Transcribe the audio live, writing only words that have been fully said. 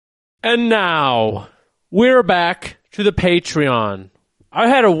And now, we're back to the Patreon. I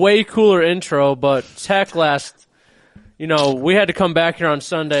had a way cooler intro, but Tech last, we had to come back here on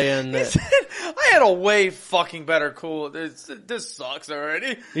Sunday and... I had a way fucking better cool. This sucks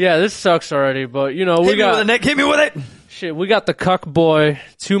already. Yeah, this sucks already, but, we got... Hit me with it. Shit, we got the cuck boy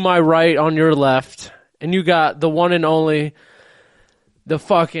to my right on your left, and you got the one and only, the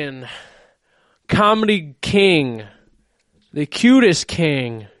fucking comedy king, the cutest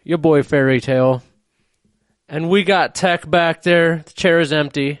king, your boy Fairy Tale. And we got Tech back there. The chair is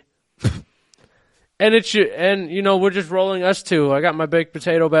empty. And we're just rolling us two. I got my baked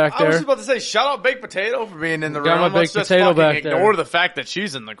potato back there. I was just about to say, shout out Baked Potato for being in the room. Got my baked potato back there. Ignore the fact that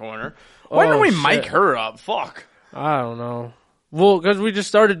she's in the corner. Why don't we mic her up? Fuck. I don't know. Well, because we just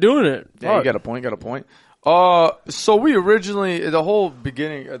started doing it. Yeah, you got a point. So we originally, the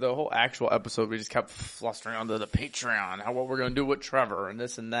whole actual episode, we just kept flustering onto the Patreon, what we're going to do with Trevor and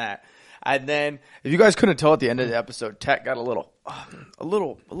this and that. And then, if you guys couldn't tell at the end of the episode, Tech got a little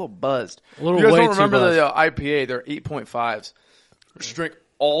buzzed. A little you guys way don't remember too the IPA, they're 8.5s. We should drink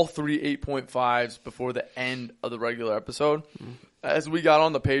all 3 8.5s before the end of the regular episode. As we got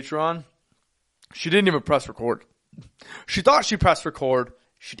on the Patreon, she didn't even press record. She thought she pressed record.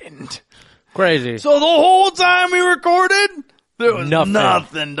 She didn't. Crazy. So the whole time we recorded, there was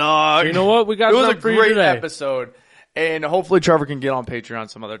nothing, dog. So you know what? We got it was a for you great today. episode. And hopefully Trevor can get on Patreon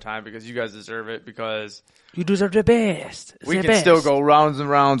some other time because you guys deserve it because you deserve the best. We can still go rounds and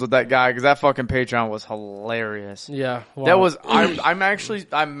rounds with that guy because that fucking Patreon was hilarious. Yeah. Wow. That was,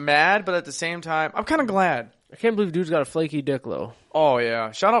 I'm mad, but at the same time, I'm kind of glad. I can't believe dude's got a flaky dick, though. Oh,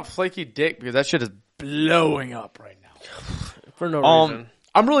 yeah. Shout out Flaky Dick because that shit is blowing up right now. For no reason.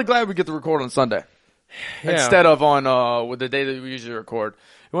 I'm really glad we get to record on Sunday instead of on with the day that we usually record.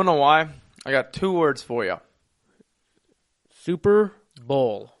 You want to know why? I got 2 words for you. Super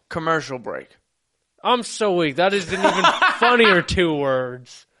Bowl. Commercial break. I'm so weak. That is an even funnier 2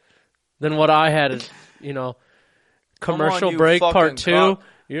 words than what I had. Commercial break part 2. Cuck.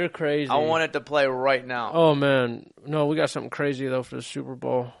 You're crazy. I want it to play right now. Oh, man. No, we got something crazy, though, for the Super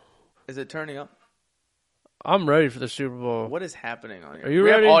Bowl. Is it turning up? I'm ready for the Super Bowl. What is happening on here? Are you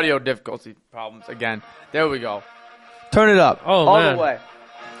ready? We have audio difficulty problems again. There we go. Turn it up. Oh, all man. the way.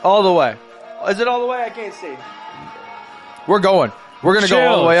 All the way. Is it all the way? I can't see. We're going. We're going to go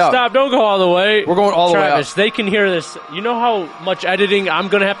all the way up. Stop. Don't go all the way. We're going all the way up. Travis, they can hear this. You know how much editing I'm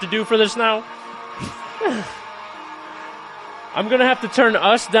going to have to do for this now? I'm going to have to turn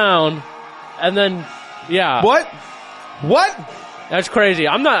us down and then, yeah. What? That's crazy.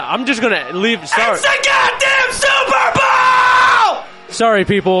 I'm just going to leave. Sorry. It's the goddamn Super Bowl! Sorry,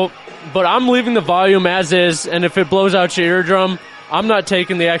 people, but I'm leaving the volume as is, and if it blows out your eardrum, I'm not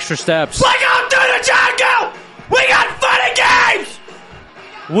taking the extra steps. Like out to the jungle! We got funny games!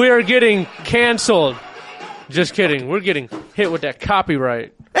 We are getting canceled. Just kidding. We're getting hit with that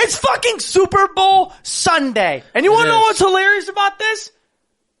copyright. It's fucking Super Bowl Sunday. And you want to know what's hilarious about this?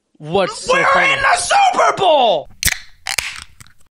 What's so We're funny? in the Super Bowl!